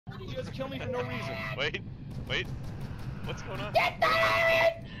guys kill me for no reason. Wait. What's going on? Get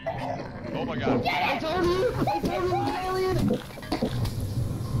that alien! Oh my god. I told you an alien!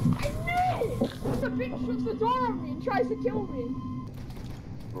 I knew! The bitch shuts the door on me and tries to kill me.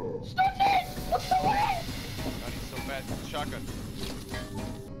 Stop it! What's the way? God, he's so bad. Shotgun.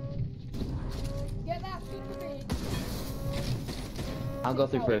 Get that stupid bitch. I'll go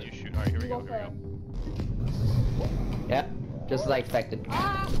through first. You shoot. Alright, here we go. Yep, just as I expected.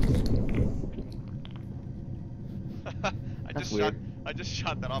 Ah! I just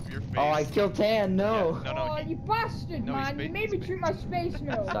shot that off your face. Oh, I killed Tan, no! Yeah, no, Oh, you bastard, no, man! You made me treat my space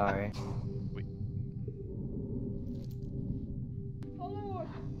note. Sorry. Wait. Hello.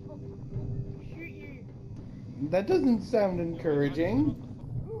 Shoot you. That doesn't sound encouraging.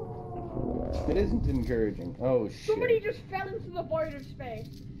 It isn't encouraging. Oh shit. Somebody just fell into the void of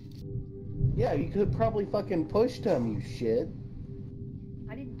space. Yeah, you could probably fucking pushed him, you shit.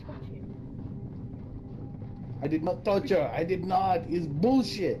 I didn't touch him. I did not touch her. I did not. It's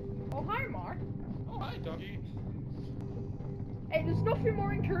bullshit. Oh, hi, Mark. Oh, hi, doggy. Hey, there's nothing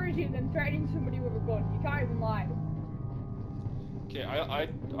more encouraging than threatening somebody with a gun. You can't even lie. Okay,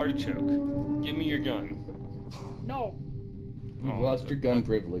 Artichoke, give me your gun. No. You've lost your gun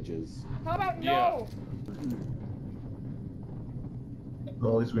privileges. How about Yeah. no?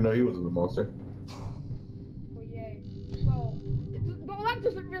 Well, at least we know he wasn't the monster. Oh, yay. Well, well, that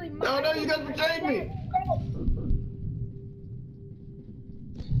doesn't really matter. No, you guys betrayed me!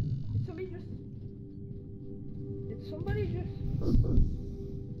 Did somebody just...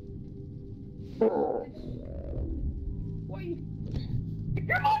 What are you...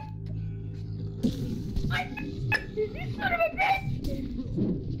 You're on! You son of a bitch!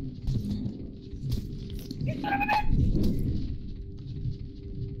 You son of a bitch!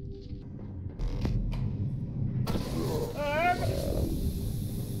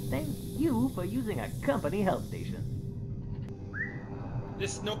 Thank you for using a company health station.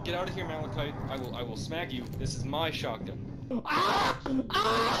 No, get out of here, Malachite. I will smack you. This is my shotgun.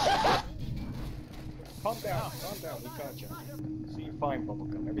 Calm down, we got you. See, you're fine,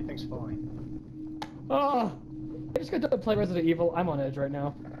 Bubblegum. Everything's fine. Oh, I just got to play Resident Evil. I'm on edge right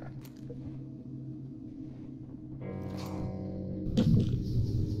now.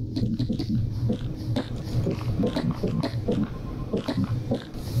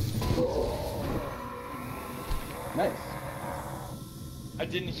 Nice. I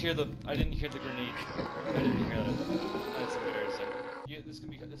didn't hear the grenade. I didn't hear that. That's embarrassing. Yeah,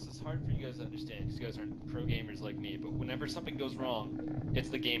 this is hard for you guys to understand because you guys aren't pro gamers like me. But whenever something goes wrong, it's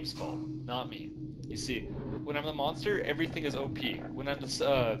the game's fault, not me. You see, when I'm the monster, everything is OP. When I'm the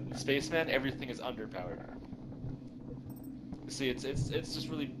spaceman, everything is underpowered. You see, it's just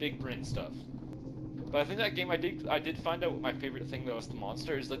really big brain stuff. But I think that game I did find out what my favorite thing though is the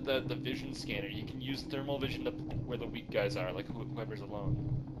monster is like the vision scanner. You can use thermal vision to where the weak guys are, like whoever's alone.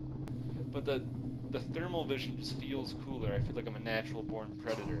 But the thermal vision just feels cooler. I feel like I'm a natural born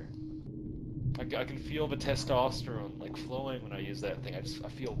predator. I can feel the testosterone like flowing when I use that thing. I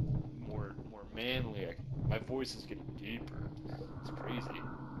feel more manly. My voice is getting deeper. It's crazy.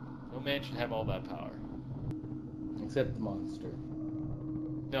 No man should have all that power. Except the monster.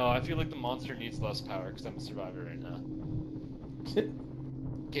 No, I feel like the monster needs less power because I'm a survivor right now.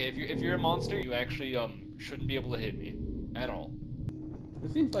 Okay, if you're a monster, you actually shouldn't be able to hit me at all.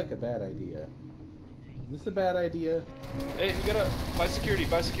 This seems like a bad idea. Is this a bad idea? Hey, we gotta buy security.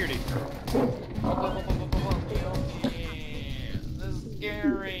 Buy security. This is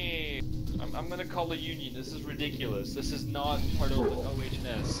scary. I'm gonna call a union. This is ridiculous. This is not part of the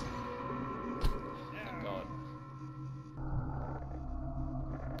OH&S. Thank God.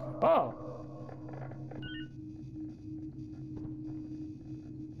 Oh.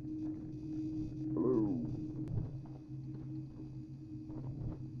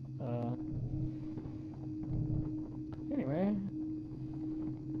 Anyway,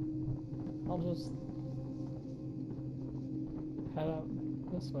 I'll just head out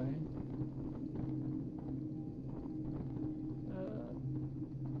this way.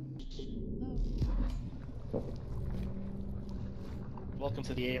 Welcome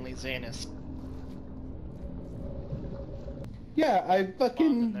to the alien Zanus. Yeah, I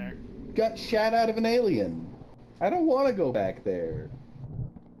fucking got shot out of an alien. I don't want to go back there.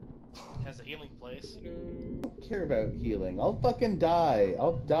 Has a healing place. I don't care about healing. I'll fucking die.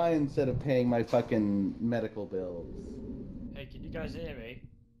 I'll die instead of paying my fucking medical bills. Hey, can you guys hear me?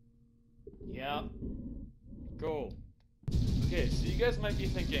 Yeah. Go. Okay, so you guys might be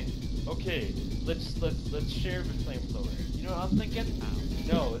thinking, okay, let's share the flamethrower. You know what I'm thinking?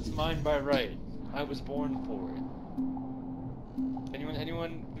 No, it's mine by right. I was born for it.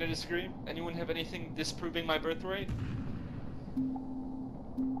 Anyone gonna disagree? Anyone have anything disproving my birthright?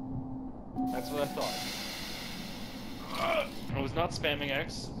 That's what I thought. I was not spamming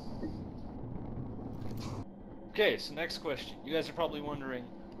X. Okay, so next question. You guys are probably wondering,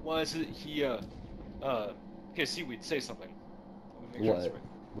 why is it he, okay, Seaweed, say something. Let me make sure it's What? right.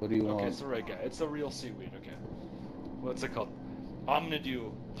 What do you want? Okay, it's the right guy. It's the real Seaweed, okay. What's it called? I'm gonna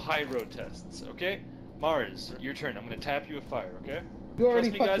do pyro tests, okay? Mars, your turn. I'm gonna tap you with fire, okay? You already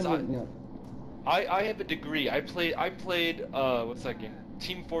Trust me, guys, fucking... yeah. I have a degree. I played, what's that game?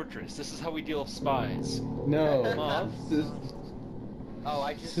 Team Fortress. This is how we deal with spies. No. This Oh,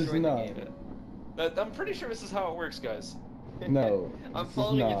 I just This is joined the not. game. I'm pretty sure this is how it works, guys. No. I'm this is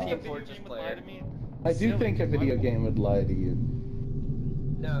following a not. Team Video Fortress game would lie player. to me. I do Silly. think a video game would lie to you.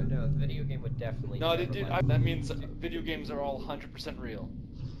 No, the video game would definitely. No, never dude, lie. that means video games are all 100% real.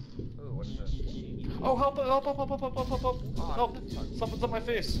 Ooh, what is this? Oh, help! Help! Help! Help! Help! Help! Help! Help! Oh, Help! what the fuck? Something's on my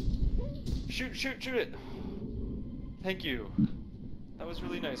face. Shoot! Shoot! Shoot it! Thank you. That was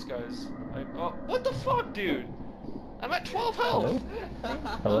really nice, guys. Oh, what the fuck, dude? I'm at 12 health.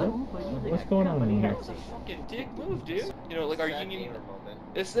 Hello? What's going on in here? That was a fucking dick move, dude. You know, like our Sad union. gamer moment.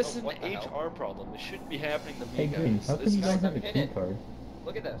 This Oh, is an what the hell? HR problem. This shouldn't be happening to me, Hey, Green, guys. how come This you is- guys have a Hit key it. card?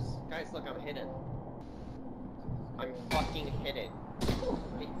 Look at this. Guys, look, I'm hidden. I'm fucking hidden.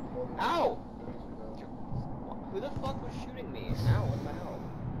 Hey, ow! Who the fuck was shooting me? Ow, what the hell?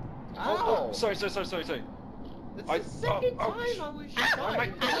 Ow! Oh, sorry. That's I- the second oh, time I was ow, shot. my-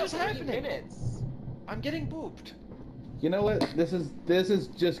 in what is 3 happening? minutes. I'm getting booped. You know what? This is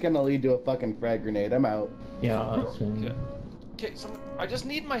just gonna lead to a fucking frag grenade. I'm out. Yeah, that's Okay. Okay, I just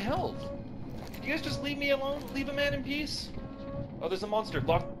need my health. Can you guys just leave me alone? Leave a man in peace? Oh, there's a monster.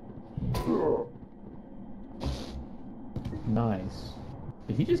 Lock. nice.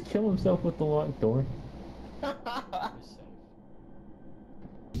 Did he just kill himself with the locked door?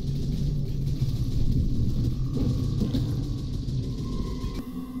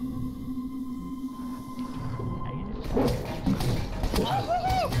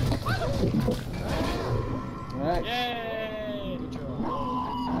 Alright. Yay!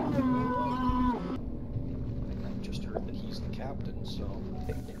 I just heard that he's the captain, so.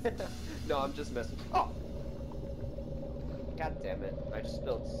 No, I'm just messing. Oh! God damn it. I just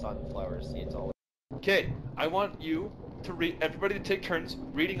spilled sunflower seeds all over. Okay, I want you to read. Everybody to take turns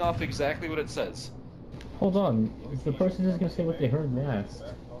reading off exactly what it says. Hold on, is the person just gonna say what they heard last?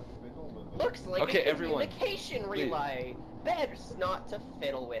 Looks like Okay, a everyone, communication please. relay. Best not to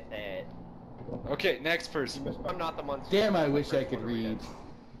fiddle with it. Okay, next person. I'm not the monster. Damn, I I'm the wish I first could one to read.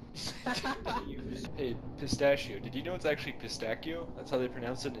 Hey, pistachio. Did you know it's actually pistachio? That's how they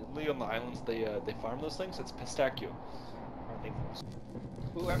pronounce it in Italy on the islands. They farm those things. It's pistachio.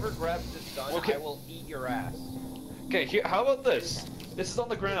 Whoever grabs this gun, Okay. I will eat your ass. Okay, here. How about this? This is on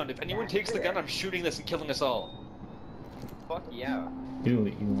the ground. If anyone takes the gun, I'm shooting this and killing us all. Fuck yeah. Do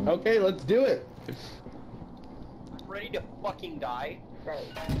it, you know. Okay, let's do it. I'm ready to fucking die.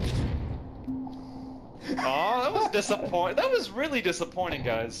 Aw, that was disappointing. That was really disappointing,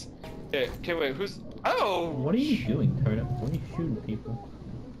 guys. Okay, wait. Who's? Oh. What are you doing, Turnip? What are you shooting people?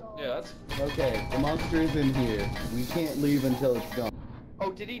 Yeah, that's. Okay, the monster is in here. We can't leave until it's gone.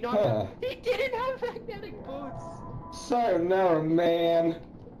 Oh, did he not? Huh. He didn't have magnetic boots. Sayonara, man.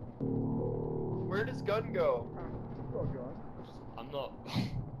 Where does gun go? I'm not.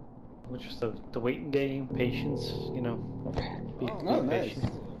 Which is the waiting game, patience, you know. Be Oh, nice.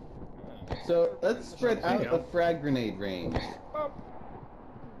 patient. So let's spread out the frag grenade range.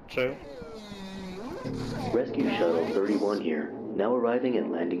 True. Rescue Shuttle 31 here, now arriving at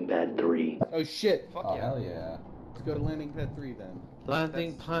landing pad 3. Oh shit! Fuck Oh yeah. hell yeah! Let's go to landing pad 3 then.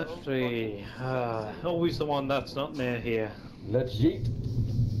 Landing That's pad so 3. Always the one that's not near here. Let's yeet.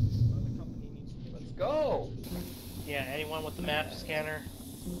 Let's go. Yeah, anyone with the map scanner?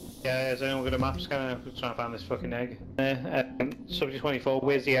 Yeah, has anyone got a map scanner? We're trying to find this fucking egg. Subject 24,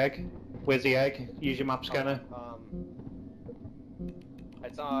 where's the egg? Where's the egg? Use your map scanner.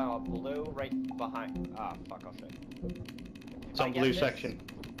 It's blue right behind. Ah, fuck, I'll show you. It's on blue section.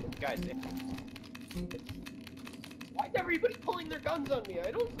 Guys, why is everybody pulling their guns on me?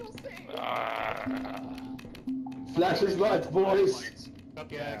 I don't feel safe. Flashers lights, boys. Got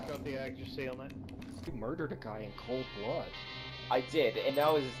the egg, just sealing it. You murdered a guy in cold blood. I did, and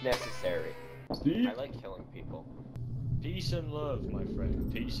that was necessary. Steve? I like killing people. Peace and love, my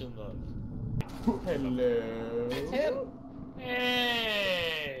friend. Peace and love. Hello. It's him.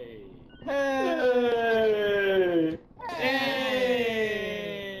 Hey! Hey!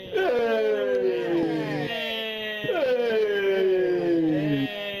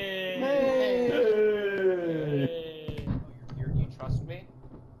 Hey! You trust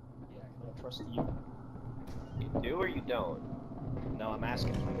trust you. You do or you don't? No, I'm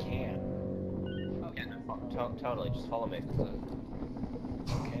asking if I can. Okay, totally. Just follow me.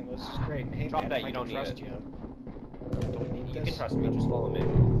 Okay, well, this is great. Hey, Drop man, that, if I you can don't need trust it. you. Don't need You this. can trust me, just follow me.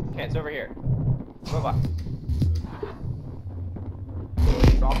 Okay, it's over here. Robot.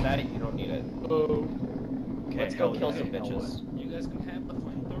 Drop that, you don't need it. Oh. Okay, Let's go go kill get some it. bitches. You guys can have the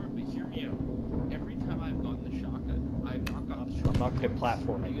flamethrower, but hear me out. Every time I've gotten the shotgun, I've not gotten the shotgun. I'm not good at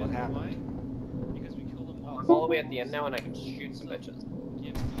platforming. You What guys know happened? why? Because we killed them all. I'm all the way at the end now and I can shoot some bitches.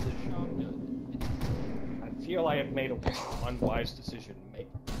 Give me the shotgun. I feel I have made a unwise decision. Make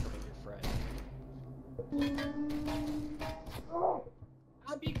your friend.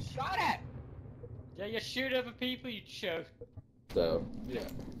 I'm being shot at! Yeah, you shoot other people, you choke. So, Yeah.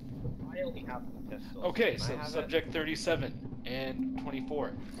 I only have the pistol. Okay, Can I so have subject 37 and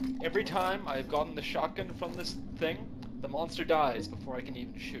 24. Every time I've gotten the shotgun from this thing, the monster dies before I can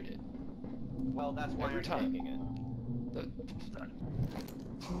even shoot it. Well, that's why Every I'm time. taking it. That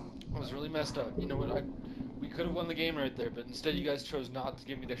was really messed up. You know what? We could have won the game right there, but instead you guys chose not to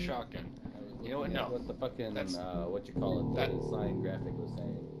give me the shotgun. You know what? No. What the fucking, That's- what you call it, the little sign graphic was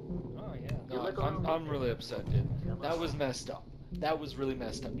saying. Oh, yeah. No, I'm really upset, dude. That was messed up. That was really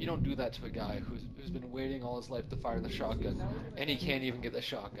messed up. You don't do that to a guy who's been waiting all his life to fire the shotgun, and he can't even get the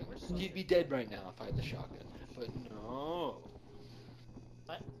shotgun. He'd be dead right now if I had the shotgun. But no.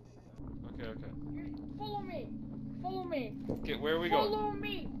 What? Okay. Follow me. Follow me. Okay, where are we going? Follow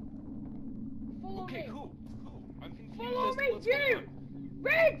me. Follow Okay, me. who? I'm confused Follow as to me, what's going you. on.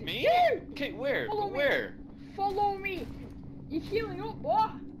 Red. Me? You. Okay, where? Follow But me. where? Follow me. You're healing up, boy.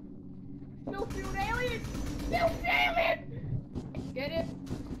 Filthy old alien. Filthy alien. Get it.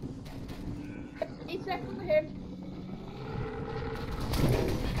 8 seconds to him.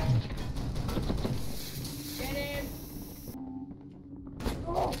 Get him.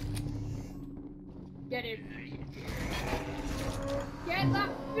 Oh. Get him. Get that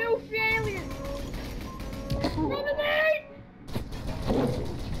filthy alien. Renegade!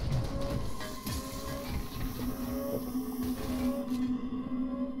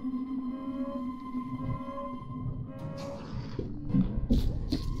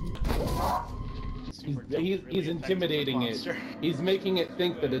 He's intimidating it. He's making it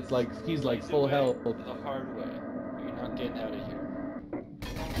think that it's like he's like full health. The hard way. You're not getting out of here.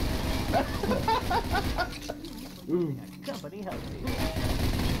 Ooh. Company helps you.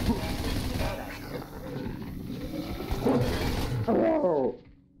 Oh.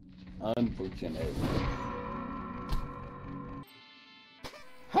 Unfortunate.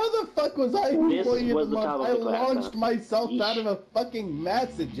 How the fuck was I employee of the month? I launched myself out of a fucking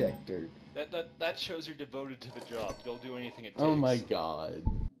mass ejector. That shows you're devoted to the job. You'll do anything it takes. Oh my god.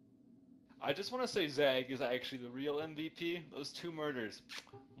 I just want to say Zag is actually the real MVP. Those 2 murders.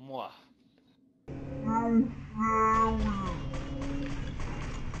 Mwah.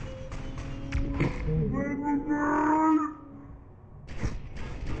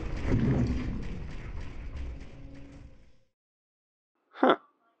 Huh.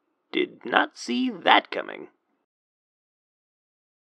 Did not see that coming.